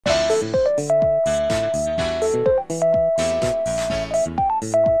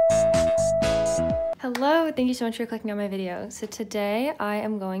thank you so much for clicking on my video. So today I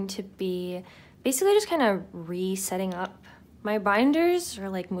am going to be basically just kind of resetting up my binders, or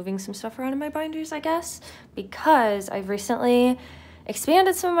like moving some stuff around in my binders, I guess, because I've recently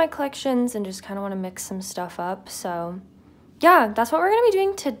expanded some of my collections and just kind of want to mix some stuff up. So yeah, that's what we're gonna be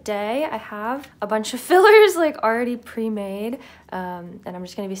doing today. I have a bunch of fillers like already pre-made, and I'm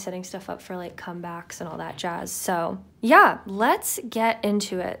just gonna be setting stuff up for like comebacks and all that jazz. So yeah, let's get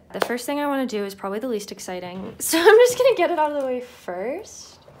into it. The first thing I wanna do is probably the least exciting. So I'm just gonna get it out of the way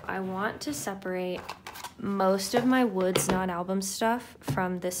first. I want to separate most of my Woods non-album stuff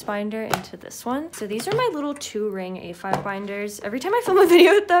from this binder into this one. So these are my little 2-ring A5 binders. Every time I film a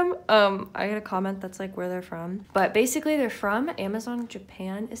video with them, I get a comment that's like where they're from. But basically they're from Amazon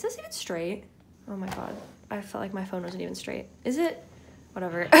Japan. Is this even straight? Oh my god. I felt like my phone wasn't even straight. Is it?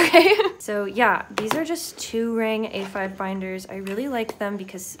 Whatever. Okay. So yeah, these are just 2-ring A5 binders. I really like them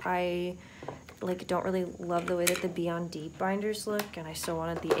because I like don't really love the way that the Beyond Deep binders look, and I still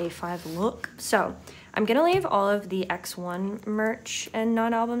wanted the A5 look. So I'm gonna leave all of the X1 merch and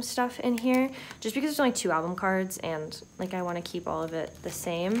non-album stuff in here just because there's only 2 album cards and like I want to keep all of it the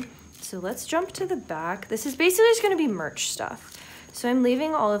same. So let's jump to the back. This is basically just gonna be merch stuff. So I'm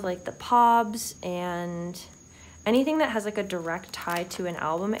leaving all of like the pobs and anything that has like a direct tie to an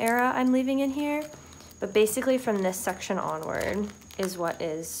album era I'm leaving in here. But basically from this section onward is what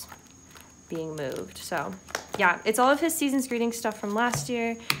is being moved. So yeah, it's all of his Season's Greetings stuff from last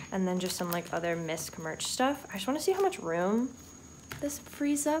year, and then just some like other Misk merch stuff. I just want to see how much room this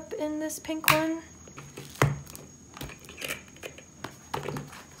frees up in this pink one.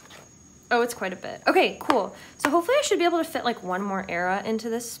 Oh, it's quite a bit. Okay, cool. So hopefully I should be able to fit like one more era into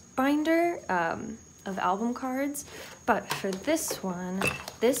this binder of album cards. But for this one,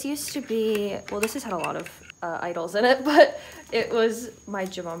 this used to be, well, this has had a lot of idols in it, but it was my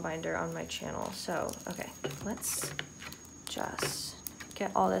Jibon binder on my channel. So okay, let's just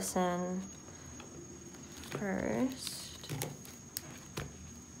get all this in first.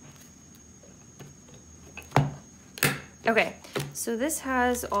 Okay, so this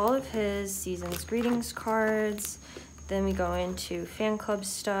has all of his Season's Greetings cards. Then we go into fan club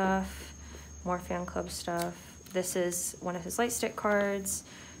stuff, more fan club stuff. This is one of his light stick cards,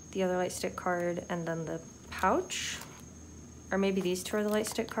 the other light stick card, and then the pouch. Or maybe these 2 are the light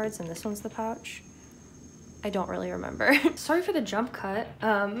stick cards and this one's the pouch. I don't really remember. Sorry for the jump cut.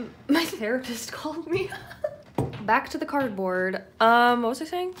 My therapist called me. Back to the cardboard. What was I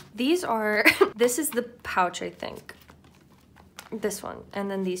saying? These are, this is the pouch, I think. This one.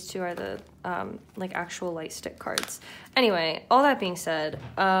 And then these 2 are the like actual light stick cards. Anyway, all that being said,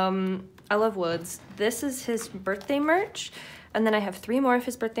 I love Woods. This is his birthday merch. And then I have 3 more of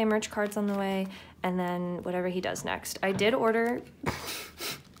his birthday merch cards on the way, and then whatever he does next. I did order,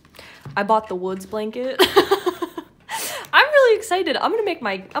 I bought the Woods blanket. I'm really excited. I'm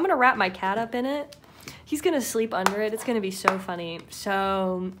gonna wrap my cat up in it. He's gonna sleep under it. It's gonna be so funny.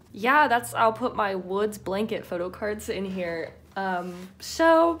 So yeah, I'll put my Woods blanket photo cards in here.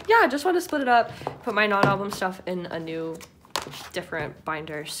 So yeah, just want to split it up, put my non-album stuff in a new different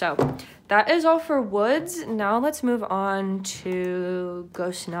binder. So that is all for Woods. Now let's move on to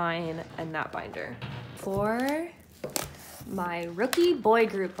Ghost 9 and that binder. For my Rookie Boy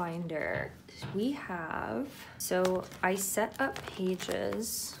Group binder, we have, so I set up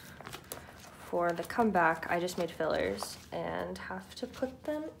pages for the comeback. I just made fillers and have to put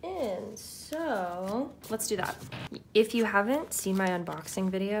them in. So let's do that. If you haven't seen my unboxing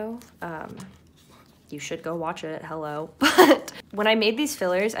video, you should go watch it, hello. But when I made these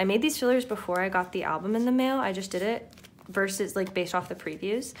fillers before I got the album in the mail. I just did it versus like based off the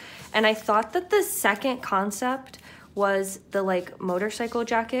previews. And I thought that the second concept was the like motorcycle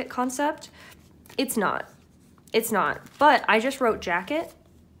jacket concept. It's not. It's not. But I just wrote jacket,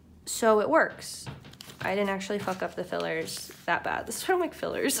 so it works. I didn't actually fuck up the fillers that bad. This is why I don't like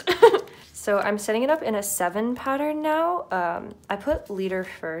fillers. So I'm setting it up in a 7 pattern now. I put leader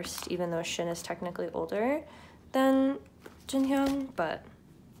first, even though Shin is technically older than Jinhyung, but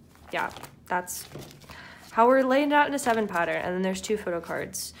yeah, that's how we're laying it out in a 7 pattern. And then there's 2 photo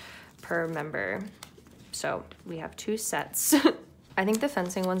cards per member. So we have 2 sets. I think the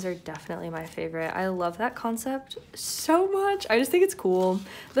fencing ones are definitely my favorite. I love that concept so much. I just think it's cool.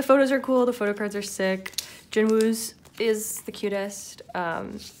 The photos are cool. The photo cards are sick. Jinwoo's is the cutest.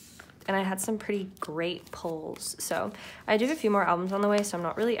 And I had some pretty great pulls. So I do have a few more albums on the way, so I'm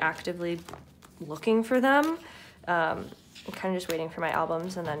not really actively looking for them. I'm kind of just waiting for my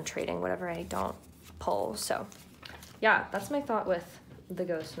albums and then trading whatever I don't pull. So yeah, that's my thought with the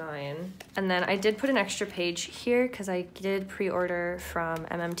Ghost 9. And then I did put an extra page here because I did pre-order from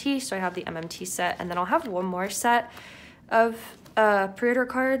MMT, so I have the MMT set, and then I'll have one more set of pre-order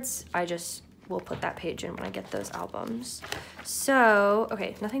cards. I just will put that page in when I get those albums. So,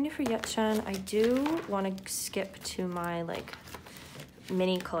 okay, nothing new for Yetchen. I do want to skip to my like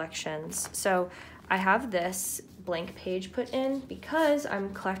mini collections. So I have this blank page put in because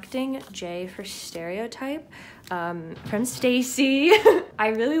I'm collecting J for Stereotype from Stacy. I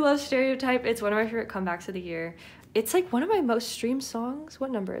really love Stereotype. It's one of my favorite comebacks of the year. It's like one of my most streamed songs.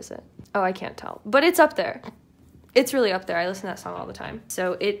 What number is it? Oh, I can't tell, but it's up there. It's really up there. I listen to that song all the time.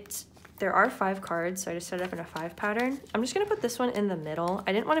 So there are 5 cards, so I just set it up in a 5 pattern. I'm just gonna put this one in the middle.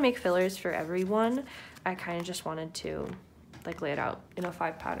 I didn't want to make fillers for everyone. I kind of just wanted to like lay it out in a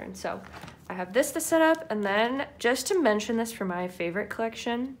 5 pattern. So I have this to set up, and then just to mention this for my favorite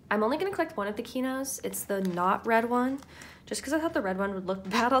collection, I'm only gonna collect one of the Kinos. It's the not red one, just because I thought the red one would look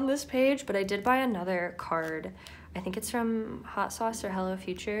bad on this page, but I did buy another card. I think it's from Hot Sauce or Hello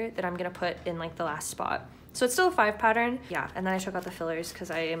Future that I'm gonna put in like the last spot. So it's still a 5 pattern. Yeah, and then I took out the fillers because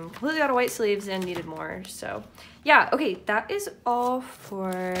I am completely out of white sleeves and needed more. So yeah, okay, that is all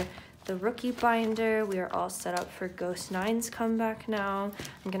for the rookie binder. We are all set up for Ghost 9's comeback now.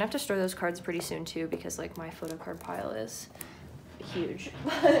 I'm gonna have to store those cards pretty soon too because like my photo card pile is huge.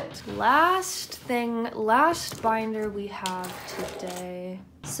 But last binder we have today.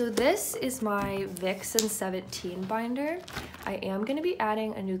 So this is my Vixen 17 binder. I am going to be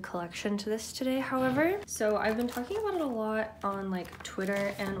adding a new collection to this today, however. So I've been talking about it a lot on like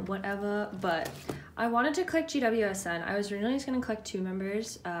Twitter and whatever, but I wanted to collect GWSN. I was originally just going to collect 2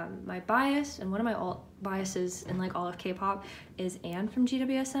 members. My bias and one of my alt biases in like all of K-pop is Anne from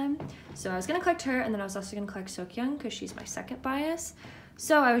GWSN. So I was going to collect her, and then I was also going to collect Seokyeong because she's my second bias.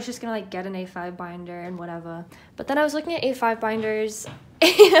 So I was just gonna like get an A5 binder and whatever. But then I was looking at A5 binders,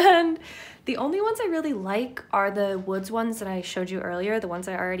 and the only ones I really like are the Woods ones that I showed you earlier, the ones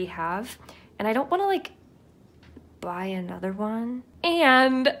I already have. And I don't wanna like buy another one.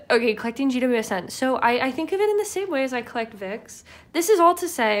 And okay, collecting GWSN. So I think of it in the same way as I collect Vix. This is all to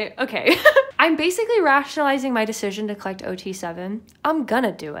say, okay, I'm basically rationalizing my decision to collect OT7. I'm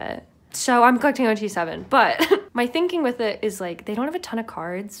gonna do it. So I'm collecting OT7, but my thinking with it is like, they don't have a ton of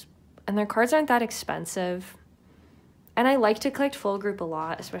cards and their cards aren't that expensive. And I like to collect full group a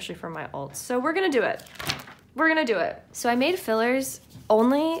lot, especially for my alts. So we're gonna do it. We're gonna do it. So I made fillers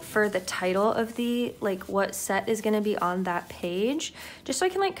only for the title of the, like what set is gonna be on that page, just so I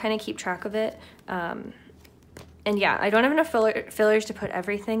can like kind of keep track of it. And yeah, I don't have enough fillers to put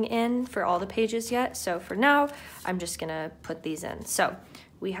everything in for all the pages yet. So for now, I'm just gonna put these in. So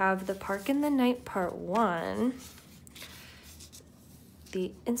we have the Park in the Night Part 1,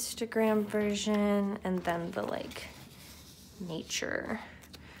 the Instagram version, and then the like nature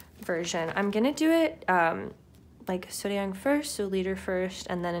version. I'm gonna do it like Soryang first, so leader first,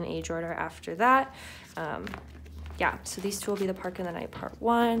 and then an age order after that. Yeah, so these 2 will be the Park in the Night Part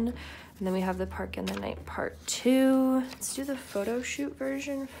 1, and then we have the Park in the Night Part 2. Let's do the photo shoot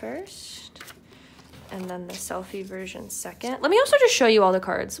version first, and then the selfie version second. Let me also just show you all the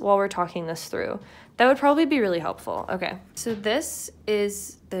cards while we're talking this through. That would probably be really helpful. Okay, so this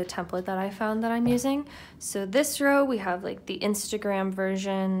is the template that I found that I'm using. So this row, we have like the Instagram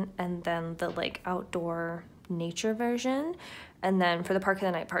version, and then the like outdoor nature version. And then for the Park of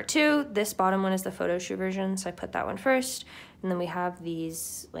the Night Part 2, this bottom one is the photo shoot version, so I put that one first. And then we have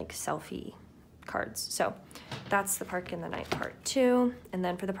these like selfie cards. So that's the Park in the Night Part 2. And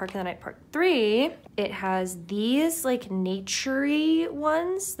then for the Park in the Night Part 3, it has these like naturey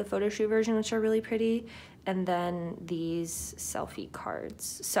ones, the photo shoot version, which are really pretty, and then these selfie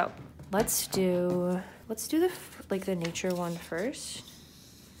cards. So let's do the nature one first,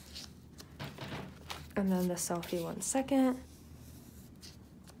 and then the selfie one second.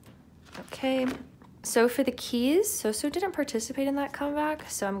 Okay. So for the keys, Soso didn't participate in that comeback,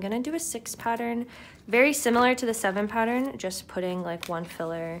 so I'm gonna do a 6 pattern, very similar to the 7 pattern, just putting like 1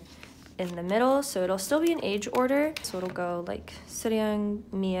 filler in the middle, so it'll still be an age order. So it'll go like Soryang,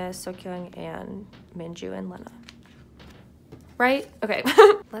 Mia, Seokyeong, and Minju and Lena. Right? Okay.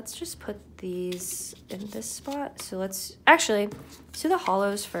 Let's just put these in this spot. So let's do the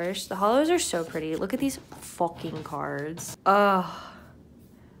hollows first. The hollows are so pretty. Look at these fucking cards. Ugh.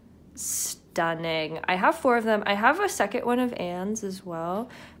 Stunning. I have 4 of them. I have a second one of Anne's as well.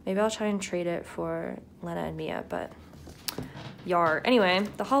 Maybe I'll try and trade it for Lena and Mia, but yar. Anyway,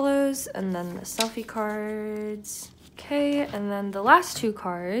 the hollows and then the selfie cards. Okay, and then the last two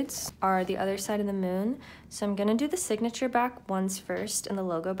cards are the other side of the moon. So I'm gonna do the signature back ones first and the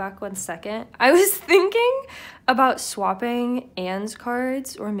logo back one second. I was thinking about swapping Anne's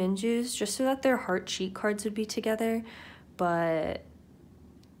cards or Minju's just so that their heart cheek cards would be together, but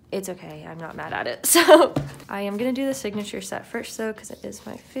it's okay, I'm not mad at it. So I am gonna do the signature set first though, because it is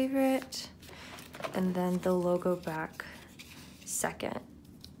my favorite, and then the logo back second.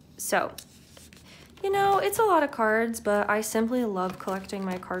 So, you know, it's a lot of cards, but I simply love collecting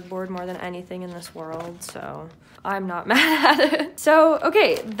my cardboard more than anything in this world, so I'm not mad at it. So,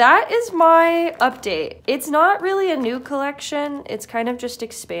 okay, that is my update. It's not really a new collection. It's kind of just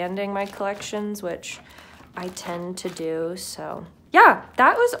expanding my collections, which I tend to do, so yeah,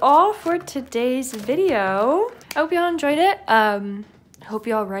 that was all for today's video. I hope y'all enjoyed it. Hope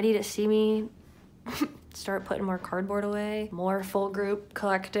y'all ready to see me start putting more cardboard away, more full group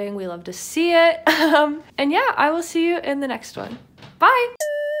collecting. We love to see it. And yeah, I will see you in the next one. Bye.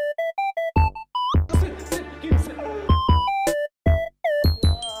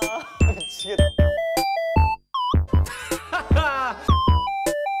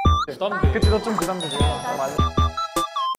 그치 너 좀 부담되지. 맞아.